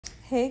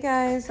Hey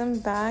guys, I'm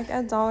back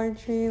at Dollar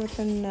Tree with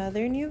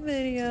another new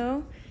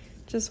video.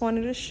 Just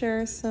wanted to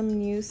share some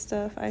new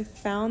stuff I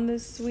found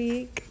this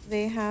week.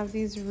 They have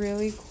these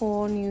really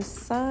cool new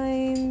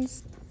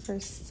signs for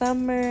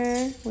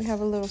summer. We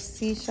have a little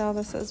seashell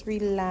that says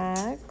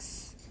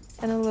relax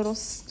and a little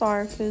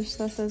starfish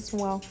that says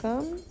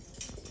welcome.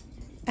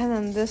 And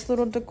then this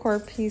little decor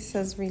piece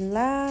says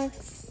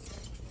relax.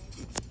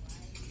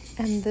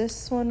 And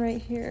this one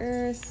right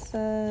here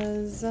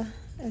says,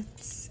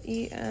 it's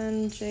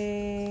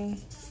ENJOY,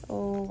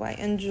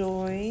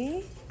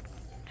 enjoy.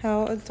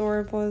 How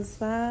adorable is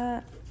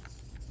that?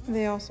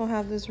 They also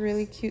have this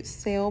really cute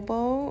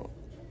sailboat.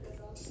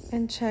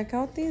 And check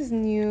out these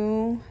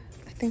new,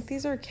 I think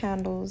these are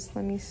candles.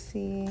 Let me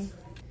see.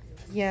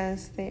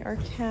 Yes, they are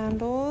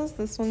candles.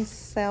 This one's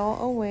Sail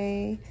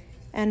Away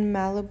and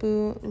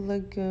Malibu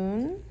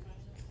Lagoon.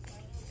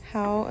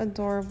 How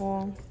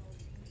adorable.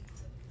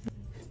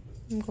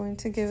 I'm going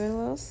to give it a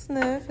little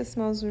sniff. It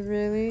smells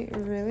really,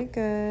 really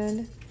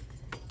good.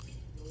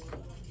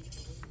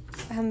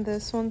 And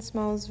this one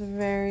smells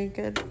very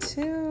good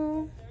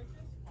too.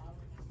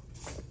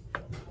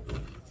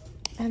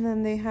 And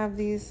then they have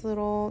these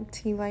little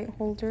tea light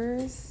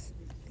holders.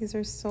 These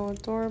are so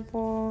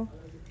adorable.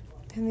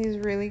 And these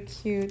really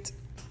cute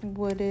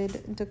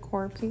wooded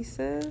decor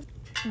pieces.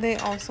 They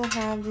also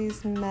have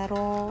these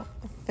metal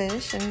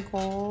fish in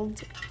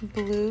gold,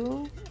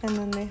 blue, and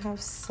then they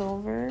have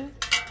silver.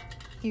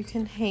 You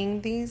can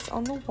hang these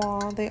on the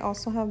wall. They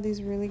also have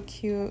these really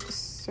cute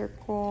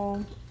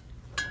circle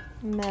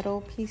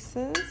metal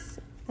pieces.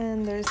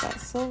 And there's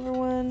that silver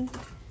one.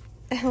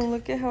 And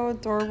look at how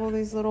adorable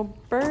these little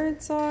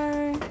birds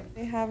are.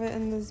 They have it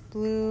in this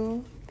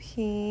blue,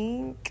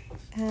 pink,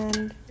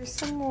 and there's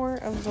some more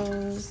of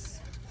those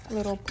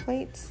little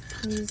plates.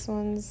 These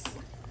ones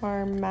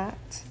are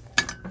matte.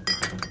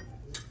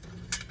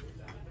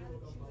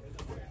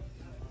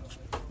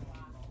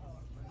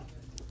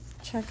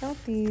 Check out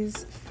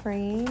these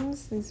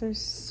frames. These are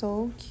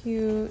so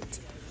cute.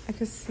 I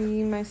could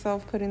see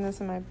myself putting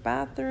this in my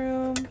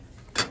bathroom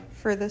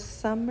for the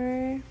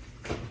summer.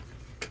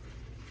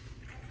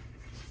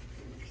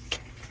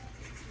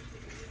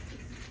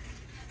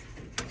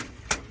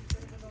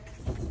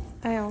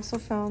 I also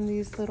found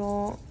these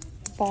little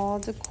ball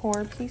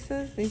decor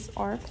pieces. These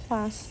are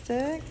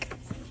plastic,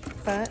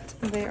 but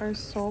they are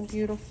so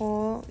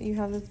beautiful. You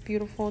have this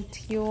beautiful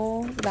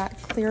teal, that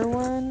clear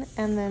one,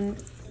 and then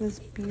this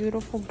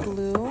beautiful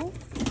blue.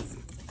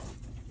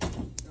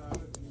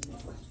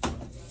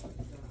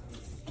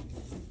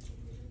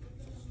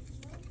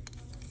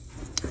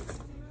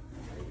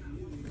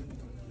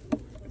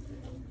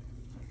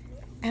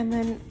 And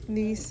then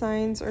these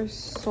signs are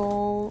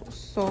so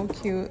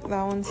cute.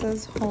 That one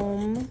says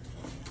home.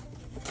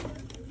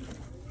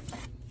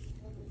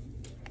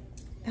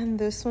 And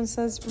this one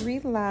says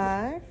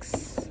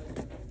relax.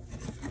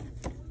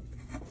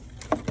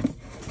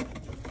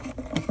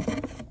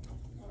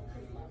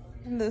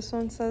 And this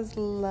one says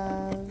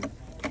love.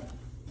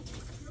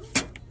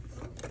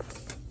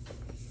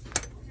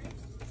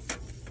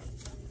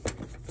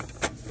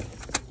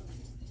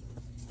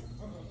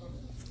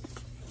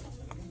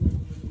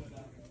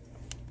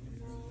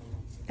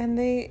 And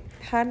they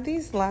had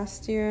these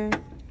last year,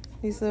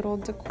 these little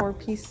decor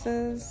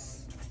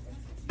pieces.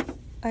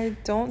 I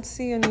don't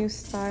see a new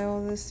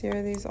style this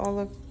year. These all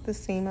look the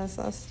same as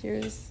last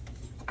year's.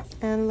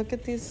 And look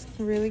at these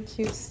really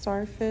cute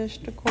starfish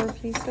decor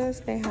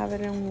pieces. They have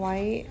it in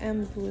white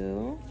and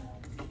blue.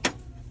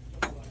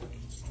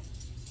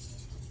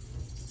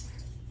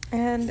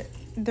 And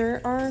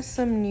there are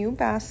some new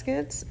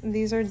baskets.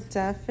 These are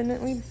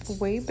definitely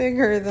way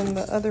bigger than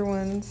the other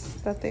ones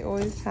that they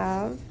always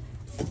have.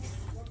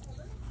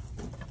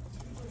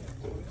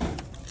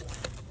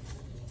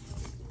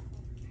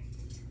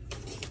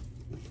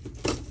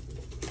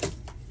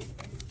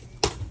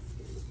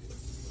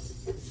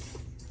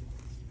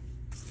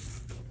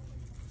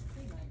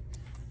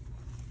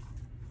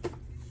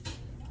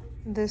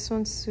 This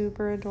one's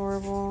super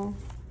adorable.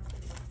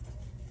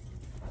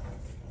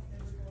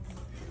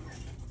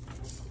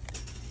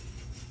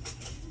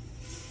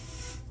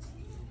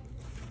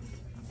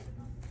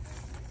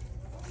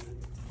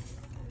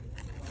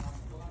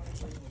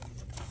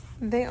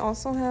 They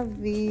also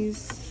have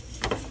these,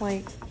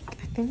 like,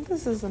 I think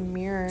this is a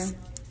mirror.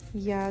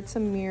 Yeah, it's a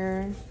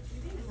mirror.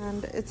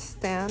 And it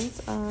stands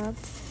up.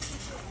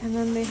 And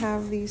then they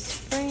have these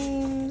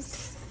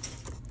frames.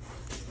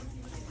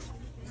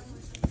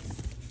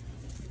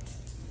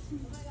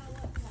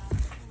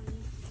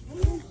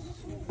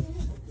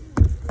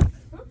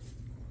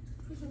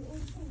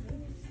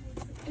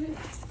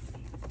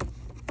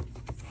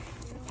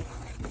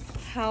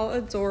 How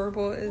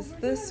adorable is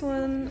this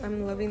one?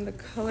 I'm loving the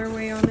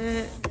colorway on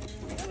it.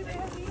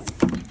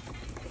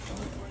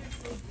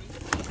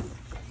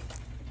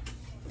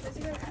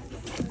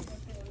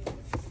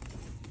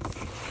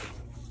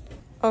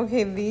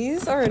 Okay,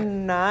 these are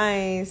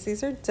nice.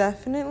 These are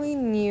definitely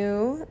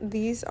new.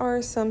 These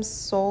are some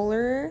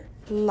solar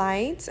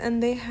lights,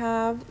 and they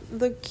have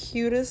the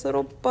cutest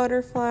little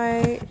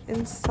butterfly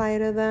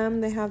inside of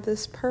them. They have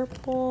this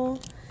purple,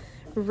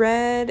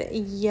 red,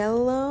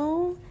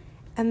 yellow,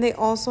 and they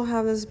also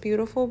have this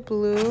beautiful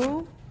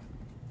blue.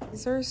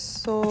 These are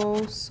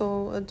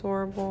so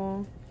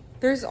adorable.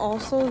 There's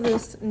also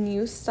this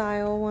new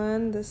style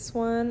one. This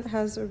one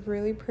has a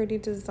really pretty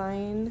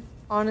design.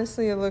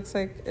 Honestly, it looks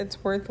like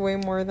it's worth way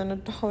more than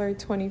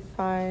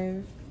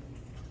 $1.25.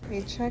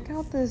 Okay, check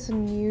out this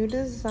new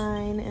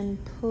design and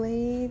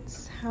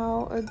plates.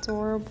 How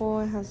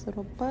adorable. It has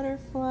little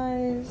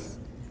butterflies.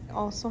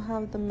 Also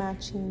have the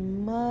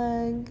matching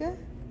mug.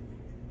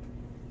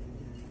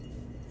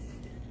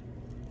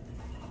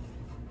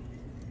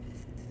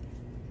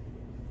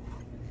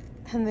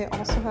 And they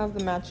also have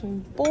the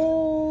matching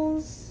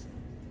bowls.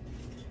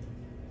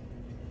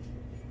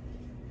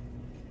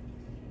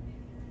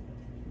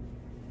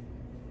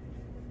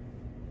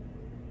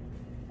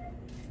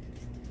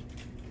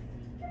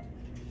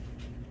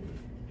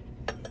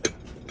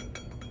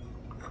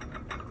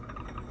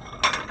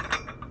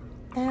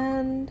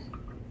 And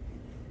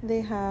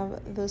they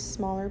have the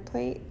smaller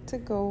plate to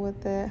go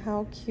with it.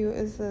 How cute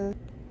is this?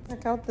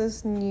 Check out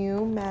this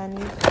new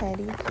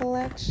mani-pedi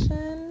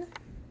collection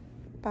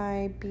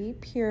by Be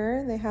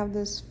Pure. They have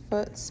this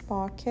foot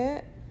spa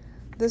kit.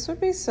 This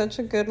would be such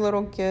a good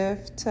little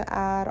gift to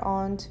add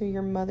on to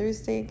your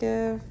Mother's Day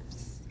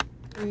gifts,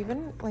 or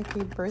even like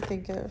a birthday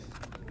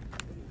gift.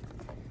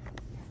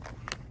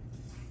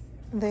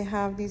 They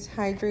have these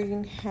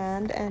hydrating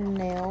hand and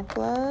nail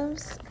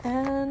gloves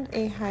and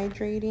a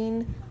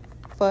hydrating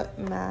foot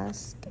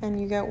mask, and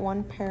you get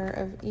 1 pair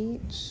of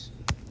each.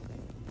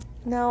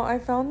 Now I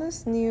found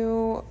this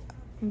new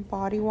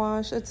body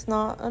wash. It's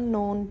not a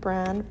known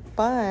brand,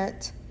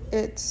 but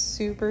it's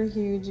super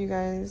huge, you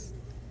guys.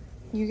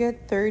 You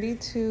get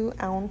 32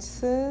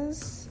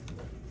 ounces.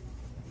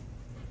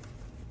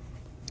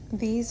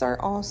 These are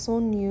also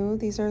new.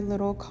 These are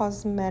little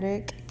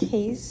cosmetic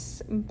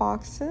case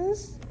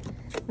boxes.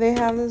 They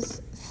have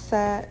this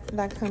set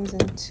that comes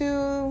in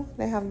 2.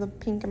 They have the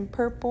pink and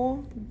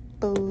purple,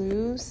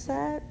 blue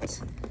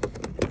set,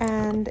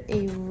 and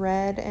a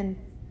red and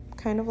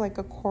kind of like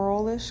a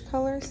coralish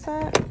color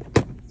set.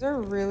 These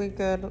are really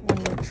good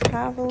when you're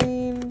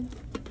traveling.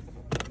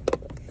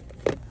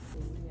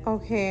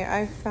 Okay,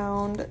 I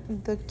found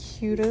the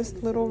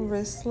cutest little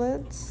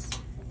wristlets.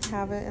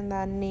 Have it in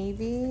that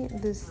navy,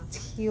 this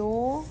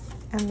teal,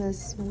 and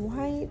this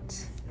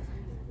white.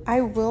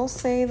 I will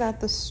say that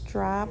the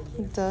strap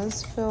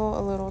does feel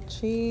a little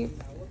cheap.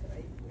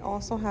 I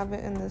also have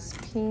it in this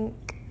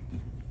pink.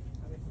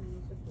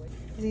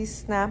 These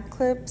snap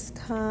clips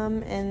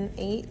come in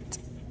 8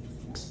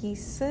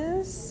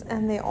 pieces,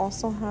 and they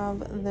also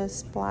have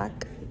this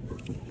black.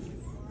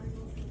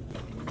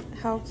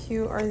 How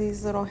cute are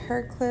these little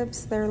hair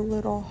clips? They're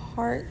little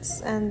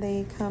hearts, and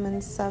they come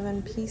in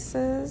 7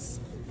 pieces.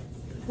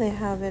 They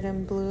have it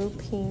in blue,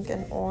 pink,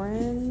 and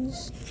orange.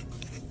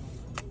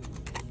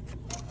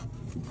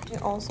 They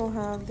also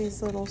have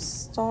these little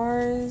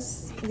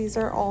stars. These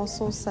are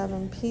also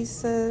 7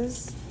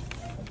 pieces.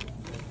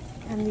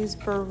 And these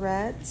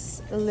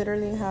barrettes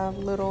literally have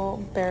little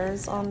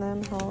bears on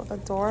them. How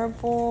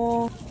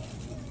adorable.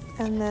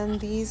 And then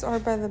these are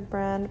by the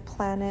brand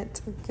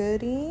Planet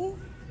Goody.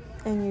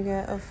 And you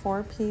get a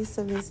 4-piece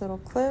of these little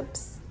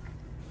clips.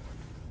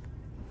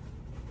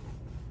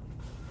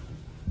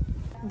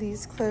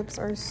 These clips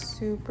are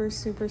super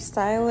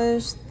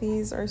stylish.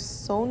 These are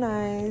so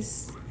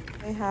nice.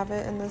 They have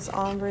it in this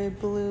ombre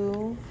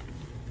blue.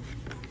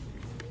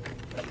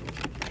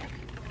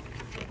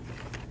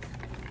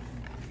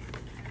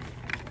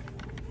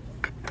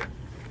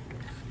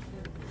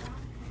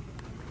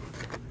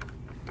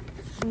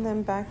 And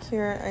then back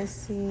here I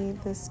see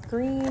this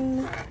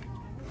green.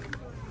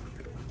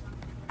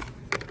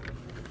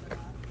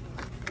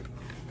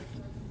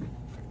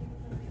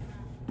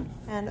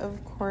 And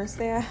of course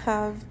they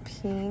have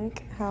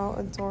pink. How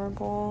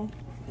adorable.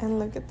 And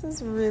look at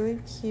this really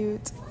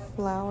cute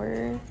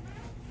flower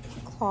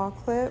claw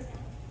clip.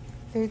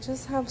 They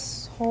just have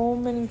so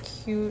many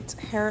cute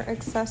hair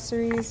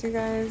accessories, you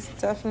guys.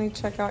 Definitely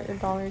check out your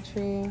Dollar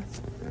Tree.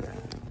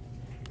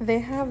 They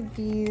have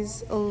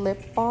these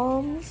lip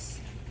balms.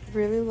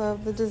 Really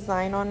love the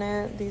design on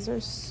it. These are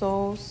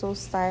so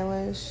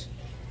stylish.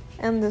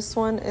 And this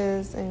one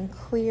is in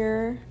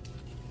clear.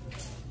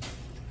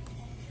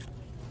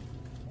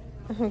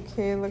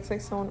 Okay, looks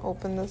like someone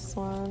opened this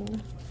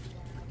one.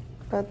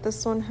 But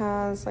this one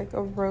has like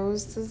a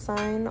rose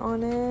design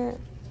on it.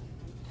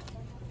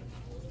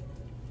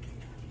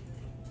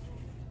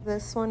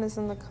 This one is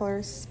in the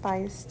color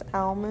Spiced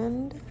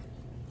Almond.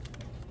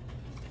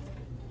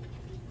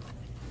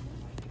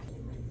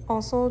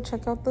 Also,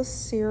 check out the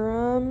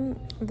serum.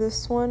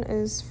 This one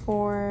is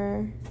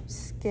for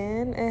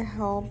skin. It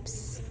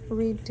helps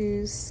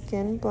reduce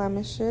skin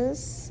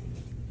blemishes,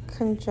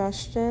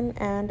 congestion,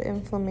 and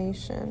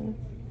inflammation.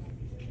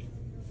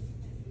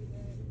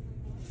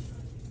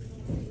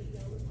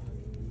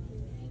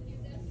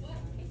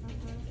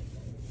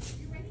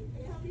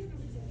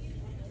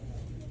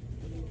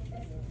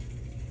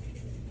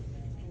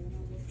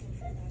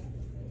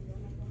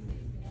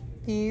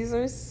 These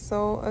are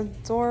so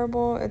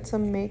adorable. It's a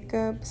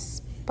makeup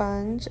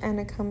sponge and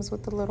it comes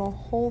with a little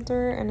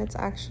holder, and it's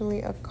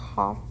actually a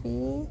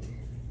coffee.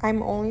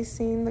 I'm only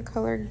seeing the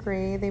color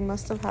gray. They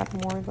must have had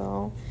more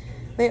though.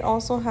 They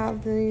also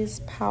have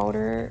these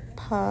powder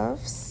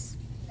puffs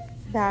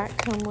that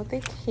come with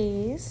a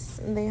case.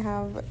 They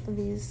have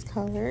these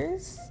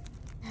colors.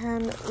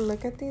 And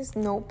look at these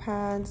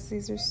notepads.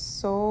 These are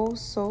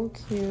so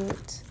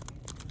cute.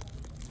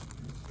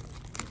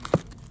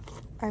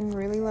 I'm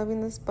really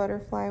loving this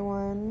butterfly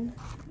one.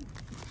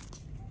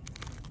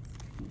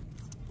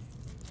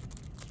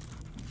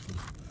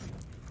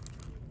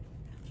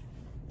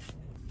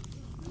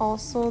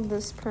 Also,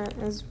 this print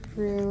is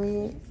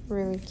really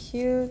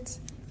cute.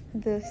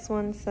 This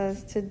one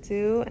says to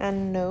do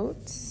and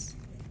notes.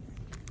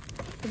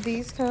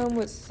 These come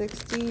with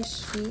 60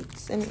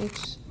 sheets in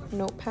each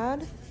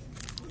notepad.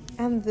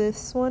 And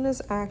this one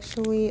is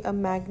actually a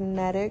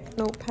magnetic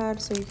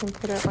notepad, so you can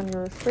put it on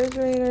your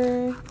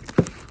refrigerator.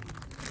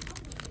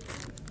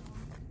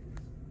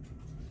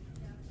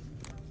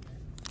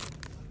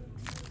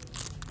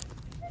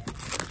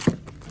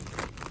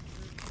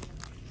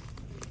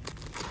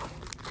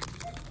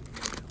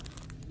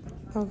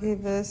 Okay,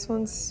 this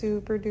one's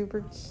super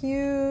duper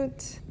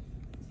cute.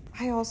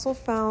 I also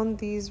found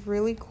these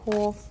really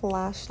cool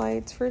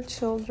flashlights for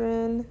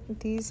children.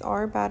 These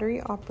are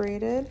battery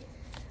operated.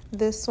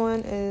 This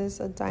one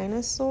is a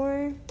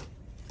dinosaur.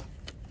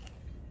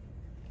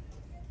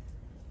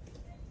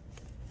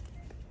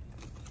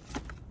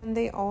 And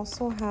they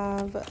also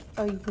have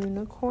a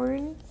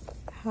unicorn.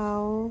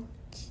 How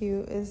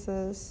cute is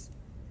this?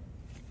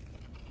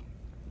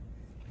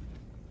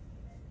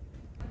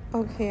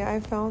 Okay, I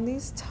found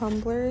these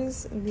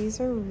tumblers. These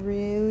are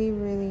really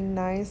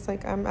nice.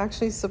 Like, I'm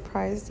actually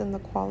surprised in the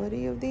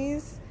quality of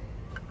these.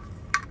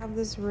 I have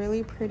this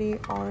really pretty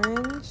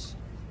orange.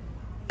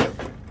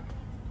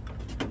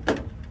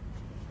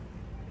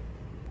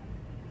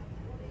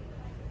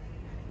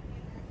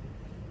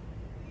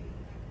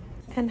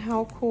 And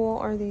how cool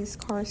are these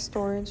car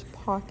storage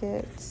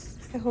pockets?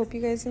 I hope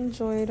you guys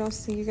enjoyed. I'll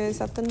see you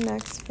guys at the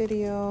next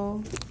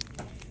video.